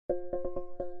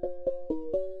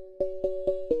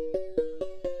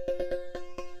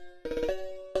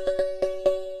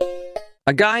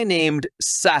A guy named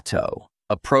Sato,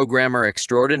 a programmer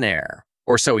extraordinaire,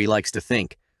 or so he likes to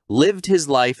think, lived his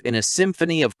life in a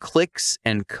symphony of clicks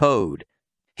and code.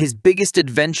 His biggest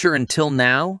adventure until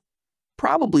now?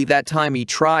 Probably that time he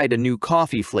tried a new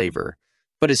coffee flavor.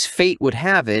 But as fate would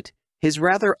have it, his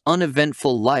rather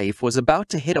uneventful life was about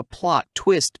to hit a plot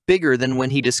twist bigger than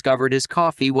when he discovered his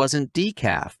coffee wasn't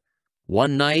decaf.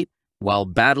 One night, while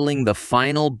battling the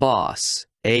final boss,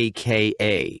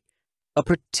 aka a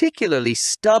particularly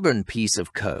stubborn piece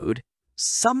of code,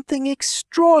 something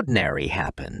extraordinary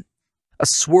happened. A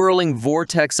swirling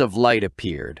vortex of light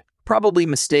appeared, probably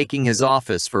mistaking his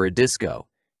office for a disco.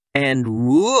 And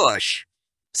whoosh!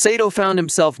 Sato found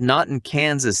himself not in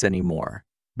Kansas anymore,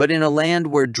 but in a land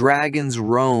where dragons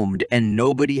roamed and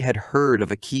nobody had heard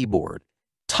of a keyboard.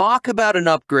 Talk about an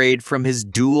upgrade from his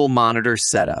dual monitor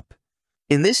setup.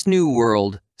 In this new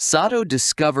world, Sato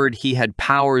discovered he had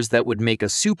powers that would make a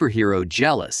superhero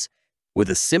jealous. With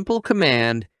a simple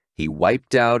command, he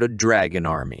wiped out a dragon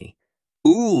army.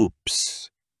 Oops!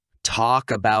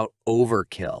 Talk about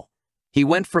overkill. He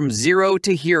went from zero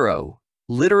to hero,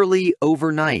 literally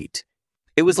overnight.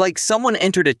 It was like someone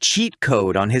entered a cheat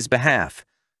code on his behalf.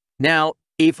 Now,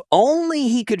 if only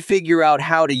he could figure out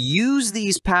how to use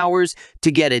these powers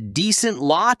to get a decent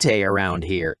latte around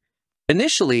here.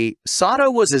 Initially,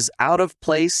 Sato was as out of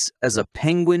place as a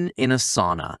penguin in a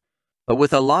sauna. But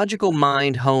with a logical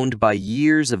mind honed by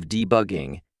years of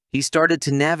debugging, he started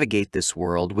to navigate this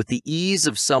world with the ease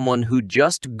of someone who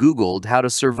just Googled how to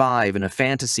survive in a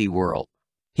fantasy world.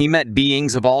 He met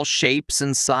beings of all shapes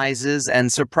and sizes,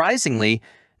 and surprisingly,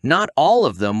 not all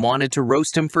of them wanted to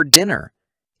roast him for dinner.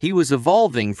 He was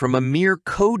evolving from a mere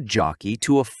code jockey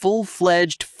to a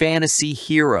full-fledged fantasy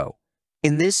hero.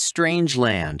 In this strange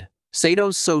land,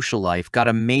 Sato's social life got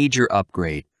a major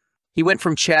upgrade. He went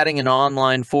from chatting in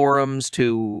online forums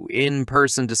to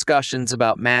in-person discussions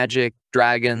about magic,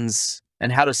 dragons,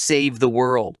 and how to save the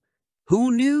world.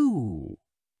 Who knew?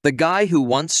 The guy who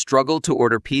once struggled to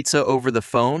order pizza over the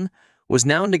phone was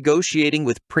now negotiating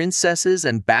with princesses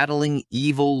and battling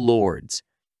evil lords.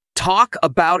 Talk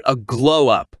about a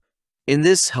glow-up! In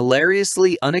this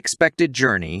hilariously unexpected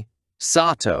journey,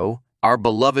 Sato, our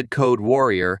beloved code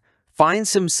warrior,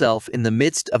 finds himself in the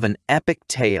midst of an epic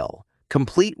tale,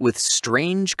 complete with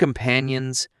strange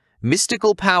companions,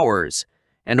 mystical powers,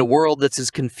 and a world that's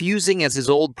as confusing as his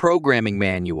old programming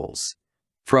manuals.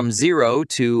 From zero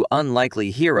to unlikely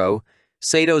hero,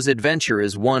 Sato's adventure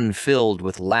is one filled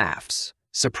with laughs,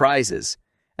 surprises,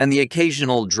 and the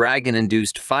occasional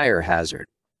dragon-induced fire hazard.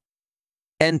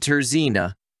 Enter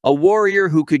Xena, a warrior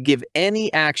who could give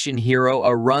any action hero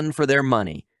a run for their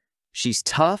money. She's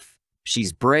tough,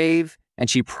 she's brave, and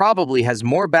she probably has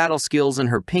more battle skills in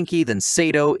her pinky than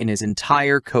Sato in his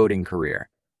entire coding career.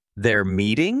 Their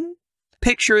meeting?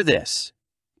 Picture this.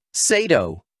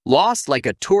 Sato, lost like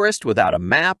a tourist without a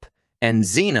map, and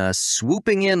Xena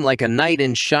swooping in like a knight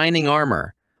in shining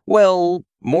armor. Well,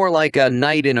 more like a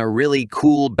knight in a really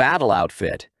cool battle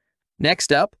outfit.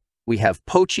 Next up, we have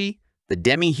Pochi, the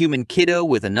demi-human kiddo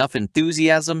with enough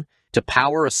enthusiasm to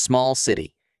power a small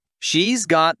city. She's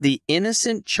got the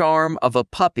innocent charm of a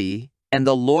puppy and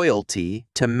the loyalty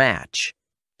to match.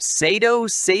 Sato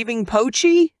saving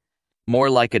Pochi? More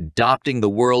like adopting the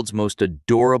world's most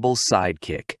adorable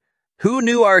sidekick. Who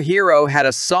knew our hero had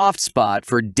a soft spot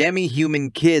for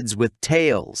demi-human kids with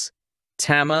tails?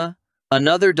 Tama,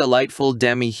 another delightful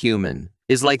demi-human,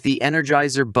 is like the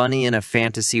Energizer Bunny in a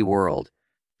fantasy world.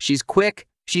 She's quick,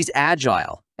 she's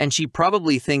agile, and she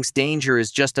probably thinks danger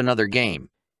is just another game.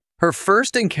 Her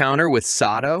first encounter with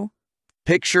Sato?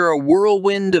 Picture a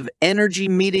whirlwind of energy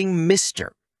meeting Mr.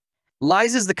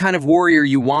 Liza's the kind of warrior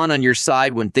you want on your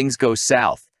side when things go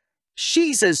south.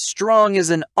 She's as strong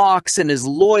as an ox and as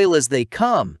loyal as they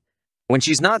come. When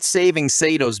she's not saving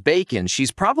Sato's bacon,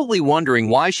 she's probably wondering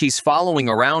why she's following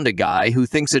around a guy who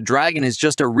thinks a dragon is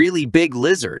just a really big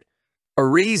lizard.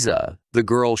 Ariza, the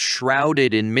girl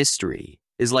shrouded in mystery,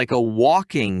 is like a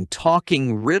walking,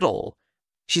 talking riddle.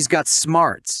 She's got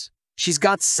smarts, she's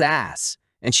got sass,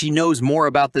 and she knows more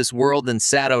about this world than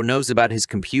Sato knows about his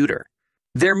computer.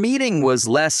 Their meeting was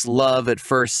less love at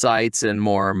first sight and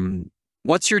more,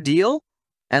 what's your deal?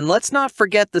 And let's not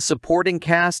forget the supporting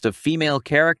cast of female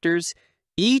characters,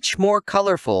 each more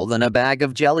colorful than a bag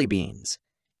of jelly beans.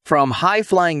 From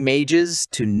high-flying mages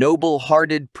to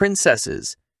noble-hearted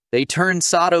princesses, they turn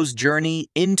Sato's journey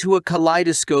into a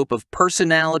kaleidoscope of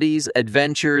personalities,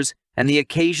 adventures, and the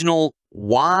occasional,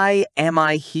 why am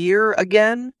I here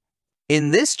again?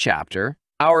 In this chapter,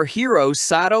 our hero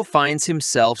Sato finds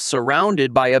himself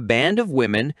surrounded by a band of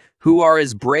women who are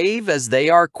as brave as they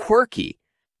are quirky.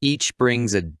 Each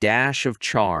brings a dash of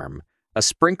charm, a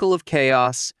sprinkle of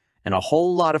chaos, and a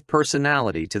whole lot of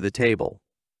personality to the table.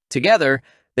 Together,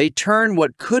 they turn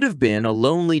what could have been a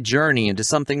lonely journey into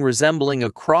something resembling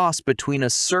a cross between a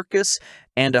circus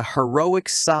and a heroic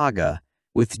saga,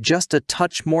 with just a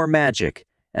touch more magic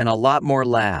and a lot more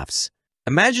laughs.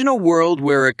 Imagine a world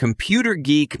where a computer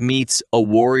geek meets a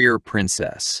warrior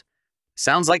princess.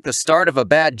 Sounds like the start of a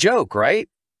bad joke, right?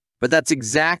 But that's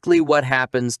exactly what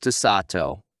happens to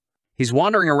Sato. He's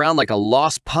wandering around like a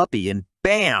lost puppy and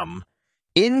bam!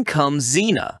 In comes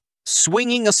Xena,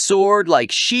 swinging a sword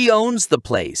like she owns the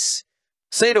place.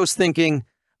 Sato's thinking,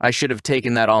 I should have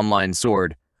taken that online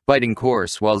sword, fighting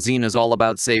course while Xena's all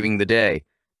about saving the day.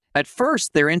 At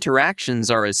first, their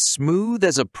interactions are as smooth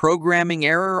as a programming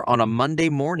error on a Monday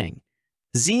morning.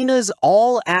 Xena's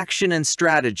all action and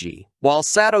strategy, while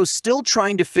Sato's still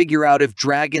trying to figure out if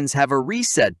dragons have a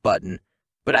reset button.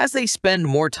 But as they spend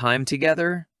more time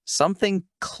together, something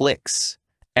clicks.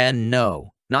 And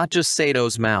no, not just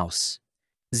Sato's mouse.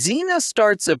 Xena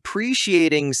starts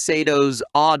appreciating Sato's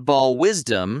oddball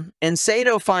wisdom, and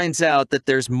Sato finds out that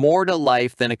there's more to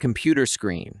life than a computer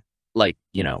screen. Like,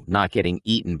 not getting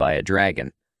eaten by a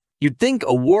dragon. You'd think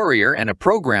a warrior and a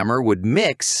programmer would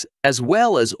mix as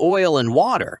well as oil and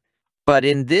water. But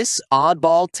in this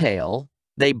oddball tale,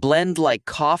 they blend like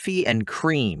coffee and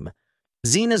cream.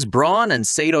 Xena's brawn and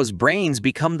Sato's brains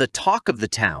become the talk of the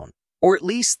town, or at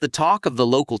least the talk of the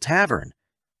local tavern.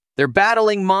 They're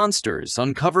battling monsters,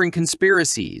 uncovering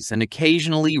conspiracies, and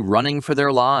occasionally running for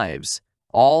their lives,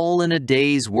 all in a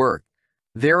day's work.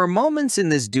 There are moments in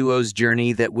this duo's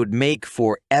journey that would make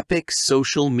for epic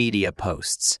social media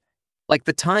posts. Like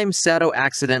the time Sato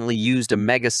accidentally used a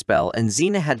mega spell and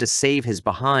Xena had to save his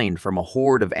behind from a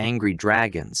horde of angry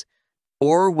dragons.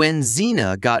 Or when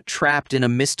Xena got trapped in a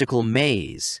mystical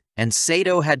maze and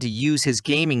Sato had to use his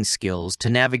gaming skills to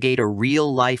navigate a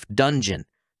real-life dungeon.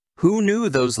 Who knew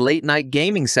those late-night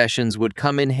gaming sessions would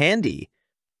come in handy?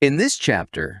 In this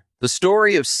chapter, the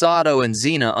story of Sato and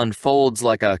Xena unfolds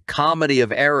like a comedy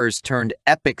of errors turned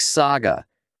epic saga.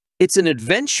 It's an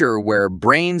adventure where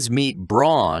brains meet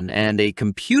brawn and a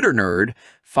computer nerd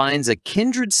finds a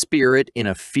kindred spirit in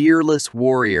a fearless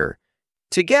warrior.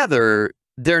 Together,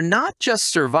 they're not just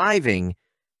surviving,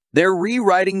 they're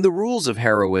rewriting the rules of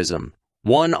heroism,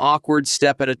 one awkward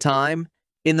step at a time.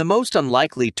 In the most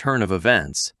unlikely turn of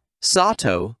events,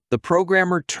 Sato, the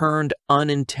programmer turned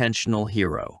unintentional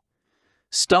hero,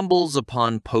 stumbles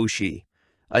upon Poshi,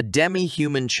 a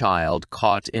demi-human child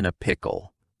caught in a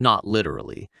pickle. Not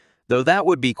literally, though that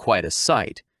would be quite a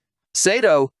sight.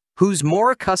 Sato, who's more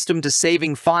accustomed to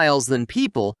saving files than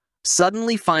people,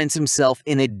 suddenly finds himself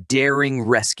in a daring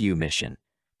rescue mission.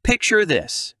 Picture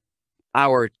this.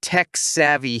 Our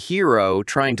tech-savvy hero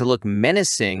trying to look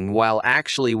menacing while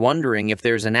actually wondering if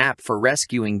there's an app for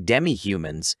rescuing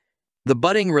demi-humans. The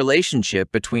budding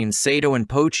relationship between Sato and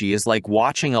Pochi is like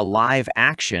watching a live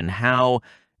action how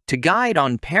to guide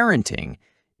on parenting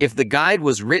if the guide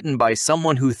was written by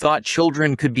someone who thought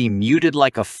children could be muted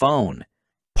like a phone.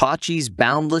 Pochi's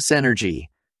boundless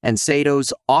energy and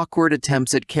Sato's awkward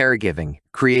attempts at caregiving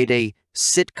create a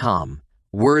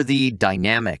sitcom-worthy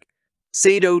dynamic.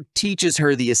 Sato teaches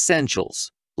her the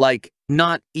essentials, like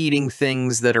not eating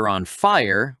things that are on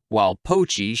fire, while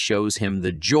Pochi shows him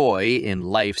the joy in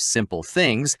life's simple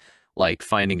things, like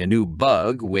finding a new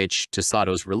bug, which, to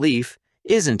Sato's relief,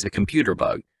 isn't a computer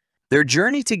bug. Their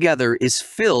journey together is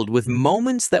filled with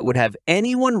moments that would have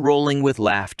anyone rolling with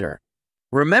laughter.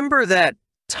 Remember that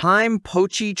time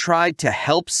Pochi tried to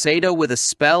help Sato with a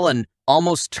spell and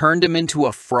almost turned him into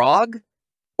a frog?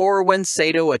 Or when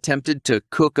Sato attempted to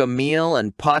cook a meal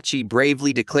and Pochi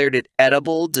bravely declared it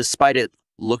edible despite it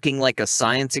looking like a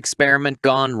science experiment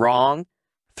gone wrong?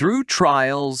 Through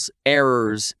trials,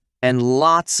 errors, and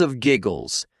lots of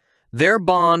giggles, their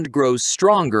bond grows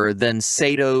stronger than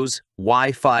Sato's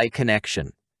Wi-Fi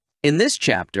connection. In this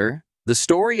chapter, the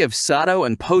story of Sato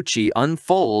and Pochi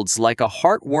unfolds like a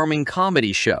heartwarming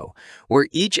comedy show, where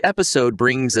each episode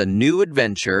brings a new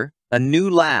adventure, a new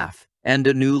laugh, and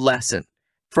a new lesson.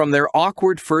 From their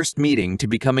awkward first meeting to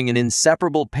becoming an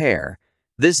inseparable pair,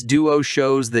 this duo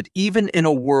shows that even in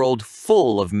a world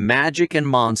full of magic and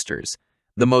monsters,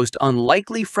 the most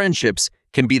unlikely friendships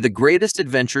can be the greatest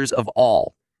adventures of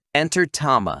all. Enter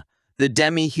Tama, the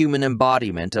demi-human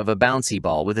embodiment of a bouncy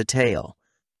ball with a tail.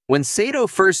 When Sato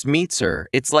first meets her,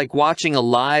 it's like watching a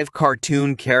live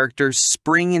cartoon character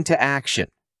spring into action.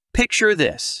 Picture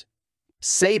this.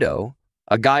 Sato,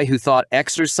 a guy who thought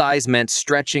exercise meant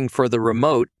stretching for the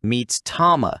remote, meets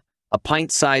Tama, a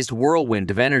pint-sized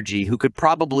whirlwind of energy who could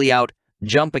probably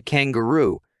out-jump a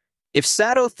kangaroo. If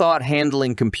Sato thought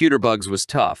handling computer bugs was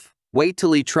tough, Wait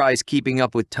till he tries keeping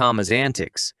up with Tama's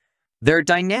antics. Their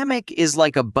dynamic is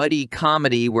like a buddy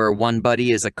comedy where one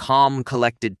buddy is a calm,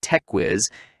 collected tech whiz,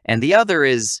 and the other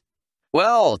is,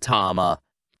 well, Tama,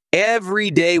 every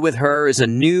day with her is a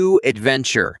new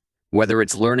adventure. Whether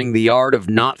it's learning the art of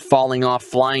not falling off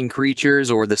flying creatures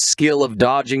or the skill of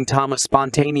dodging Tama's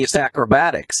spontaneous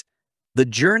acrobatics. The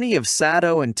journey of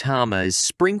Sato and Tama is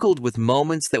sprinkled with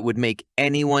moments that would make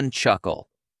anyone chuckle.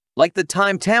 Like the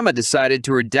time Tama decided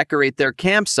to redecorate their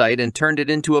campsite and turned it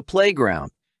into a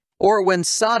playground. Or when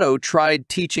Sato tried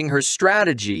teaching her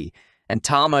strategy and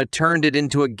Tama turned it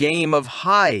into a game of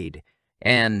hide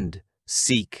and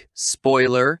seek.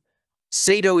 Spoiler,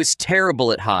 Sato is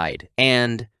terrible at hide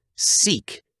and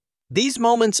seek. These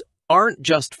moments aren't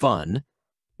just fun.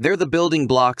 They're the building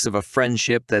blocks of a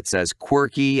friendship that's as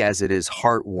quirky as it is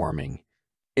heartwarming.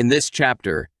 In this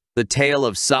chapter, the tale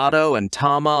of Sato and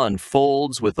Tama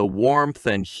unfolds with the warmth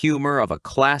and humor of a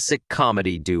classic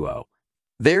comedy duo.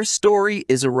 Their story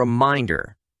is a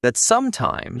reminder that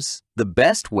sometimes the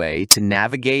best way to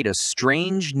navigate a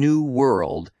strange new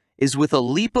world is with a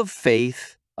leap of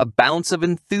faith, a bounce of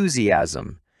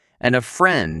enthusiasm, and a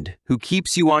friend who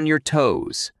keeps you on your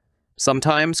toes.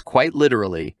 Sometimes, quite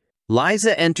literally,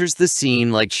 Liza enters the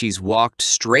scene like she's walked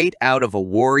straight out of a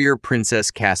warrior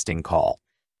princess casting call.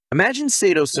 Imagine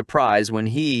Sato's surprise when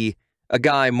he, a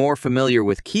guy more familiar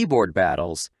with keyboard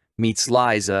battles, meets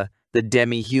Liza, the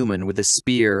demi-human with a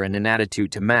spear and an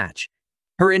attitude to match.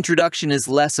 Her introduction is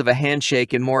less of a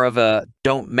handshake and more of a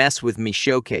 "don't mess with me"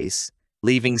 showcase,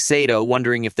 leaving Sato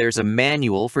wondering if there's a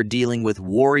manual for dealing with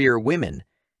warrior women.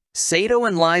 Sato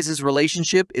and Liza's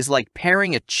relationship is like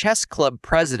pairing a chess club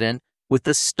president with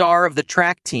the star of the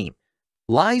track team.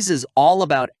 Liza's all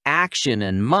about action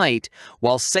and might,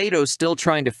 while Sato's still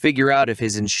trying to figure out if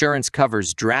his insurance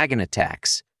covers dragon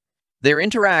attacks. Their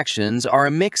interactions are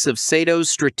a mix of Sato's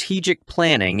strategic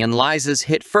planning and Liza's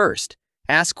hit first,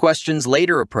 ask questions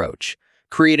later approach,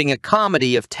 creating a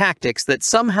comedy of tactics that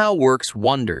somehow works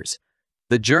wonders.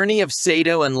 The journey of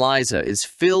Sato and Liza is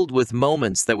filled with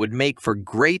moments that would make for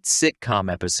great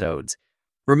sitcom episodes.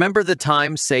 Remember the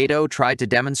time Sato tried to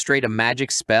demonstrate a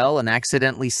magic spell and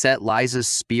accidentally set Liza's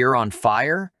spear on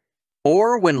fire?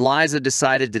 Or when Liza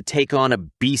decided to take on a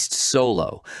beast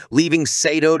solo, leaving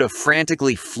Sato to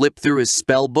frantically flip through his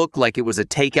spell book like it was a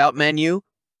takeout menu?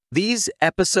 These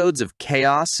episodes of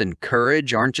chaos and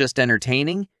courage aren't just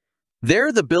entertaining.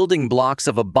 They're the building blocks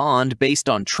of a bond based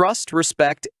on trust,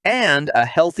 respect, and a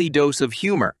healthy dose of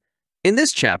humor. In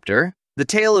this chapter, the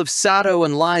tale of Sato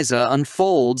and Liza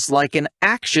unfolds like an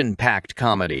action-packed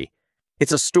comedy.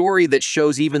 It's a story that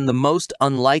shows even the most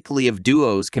unlikely of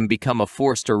duos can become a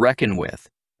force to reckon with,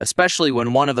 especially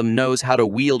when one of them knows how to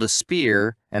wield a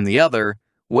spear and the other,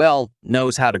 well,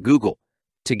 knows how to Google.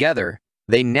 Together,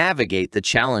 they navigate the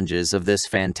challenges of this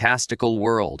fantastical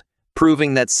world,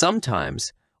 proving that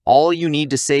sometimes all you need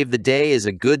to save the day is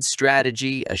a good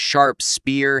strategy, a sharp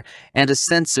spear, and a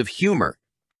sense of humor.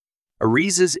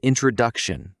 Arisa's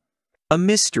introduction. A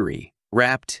mystery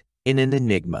wrapped in an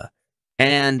enigma.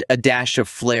 And a dash of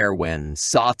flair when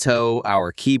Sato,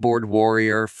 our keyboard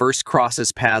warrior, first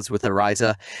crosses paths with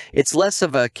Arisa. It's less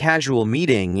of a casual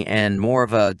meeting and more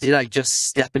of a, did I just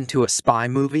step into a spy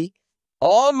movie?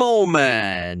 A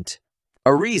moment!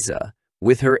 Arisa,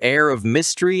 with her air of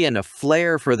mystery and a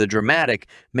flair for the dramatic,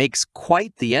 makes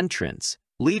quite the entrance,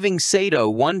 leaving Sato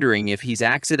wondering if he's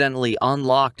accidentally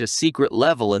unlocked a secret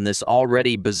level in this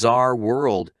already bizarre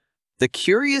world. The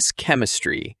curious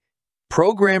chemistry.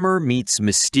 Programmer meets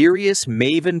mysterious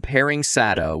maven pairing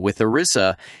Sato with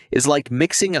Arisa is like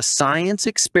mixing a science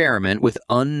experiment with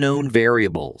unknown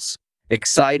variables.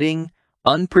 Exciting,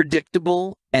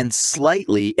 unpredictable, and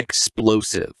slightly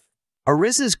explosive.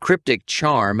 Arisa's cryptic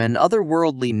charm and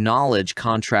otherworldly knowledge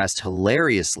contrast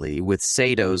hilariously with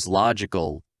Sato's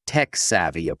logical,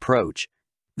 tech-savvy approach.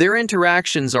 Their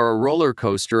interactions are a roller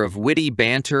coaster of witty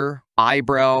banter,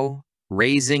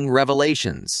 eyebrow-raising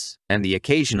revelations, and the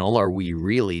occasional "are we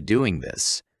really doing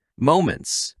this?"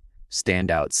 moments,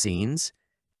 standout scenes.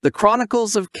 The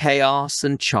chronicles of chaos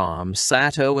and charm,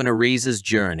 Sato and Arisa's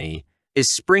journey, is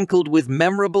sprinkled with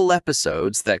memorable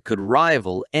episodes that could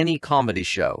rival any comedy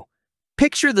show.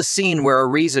 Picture the scene where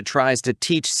Arisa tries to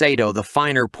teach Sato the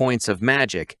finer points of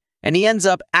magic, and he ends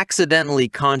up accidentally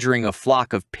conjuring a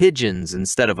flock of pigeons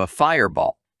instead of a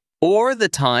fireball. Or the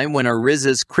time when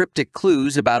Arisa's cryptic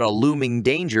clues about a looming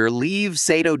danger leave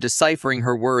Sato deciphering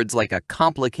her words like a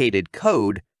complicated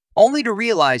code, only to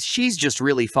realize she's just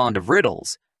really fond of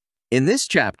riddles. In this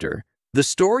chapter, the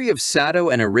story of Sato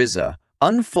and Arisa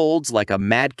unfolds like a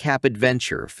madcap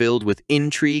adventure filled with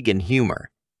intrigue and humor.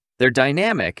 Their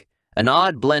dynamic, An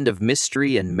odd blend of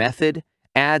mystery and method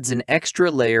adds an extra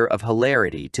layer of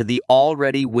hilarity to the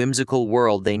already whimsical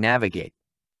world they navigate.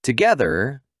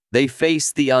 Together, they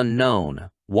face the unknown,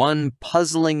 one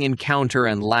puzzling encounter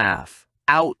and laugh,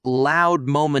 out loud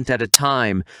moment at a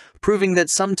time, proving that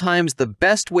sometimes the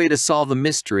best way to solve a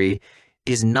mystery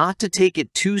is not to take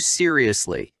it too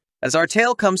seriously. As our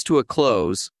tale comes to a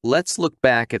close, let's look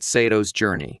back at Sato's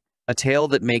journey, a tale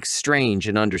that makes strange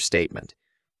an understatement.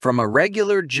 From a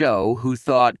regular Joe who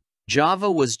thought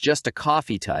Java was just a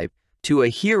coffee type, to a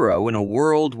hero in a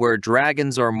world where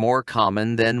dragons are more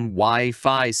common than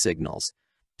Wi-Fi signals.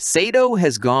 Sato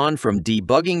has gone from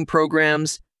debugging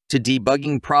programs to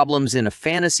debugging problems in a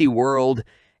fantasy world,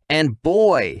 and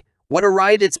boy, what a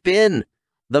ride it's been!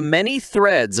 The many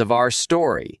threads of our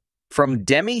story, from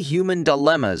demi-human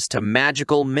dilemmas to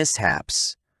magical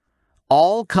mishaps,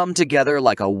 all come together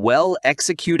like a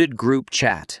well-executed group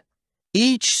chat.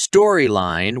 Each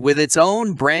storyline, with its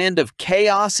own brand of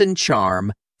chaos and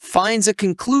charm, finds a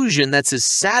conclusion that's as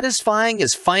satisfying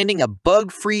as finding a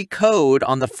bug-free code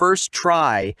on the first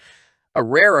try. A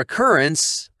rare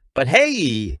occurrence, but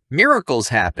hey, miracles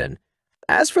happen.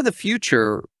 As for the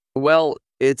future, well,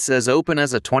 it's as open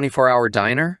as a 24-hour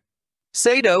diner.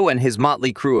 Sato and his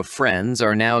motley crew of friends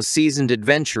are now seasoned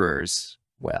adventurers.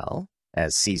 Well,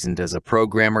 as seasoned as a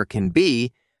programmer can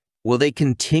be. Will they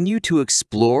continue to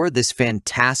explore this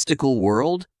fantastical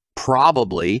world?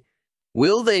 Probably.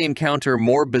 Will they encounter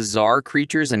more bizarre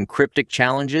creatures and cryptic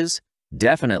challenges?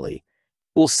 Definitely.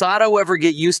 Will Sato ever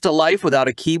get used to life without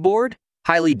a keyboard?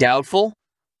 Highly doubtful.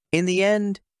 In the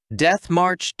end, Death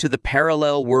March to the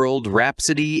Parallel World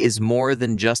Rhapsody is more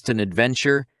than just an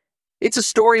adventure. It's a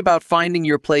story about finding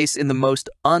your place in the most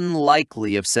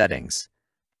unlikely of settings.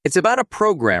 It's about a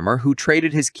programmer who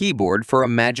traded his keyboard for a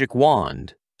magic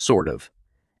wand, sort of,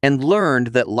 and learned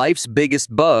that life's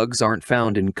biggest bugs aren't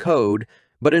found in code,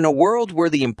 but in a world where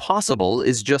the impossible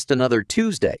is just another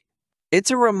Tuesday.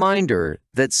 It's a reminder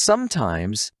that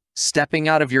sometimes stepping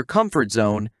out of your comfort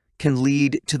zone can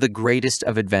lead to the greatest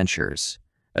of adventures,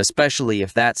 especially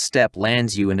if that step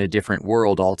lands you in a different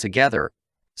world altogether.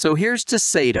 So here's to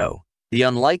Sato, the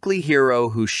unlikely hero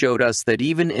who showed us that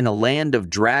even in a land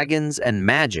of dragons and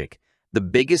magic, the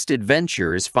biggest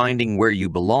adventure is finding where you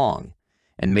belong,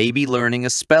 and maybe learning a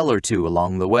spell or two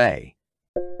along the way.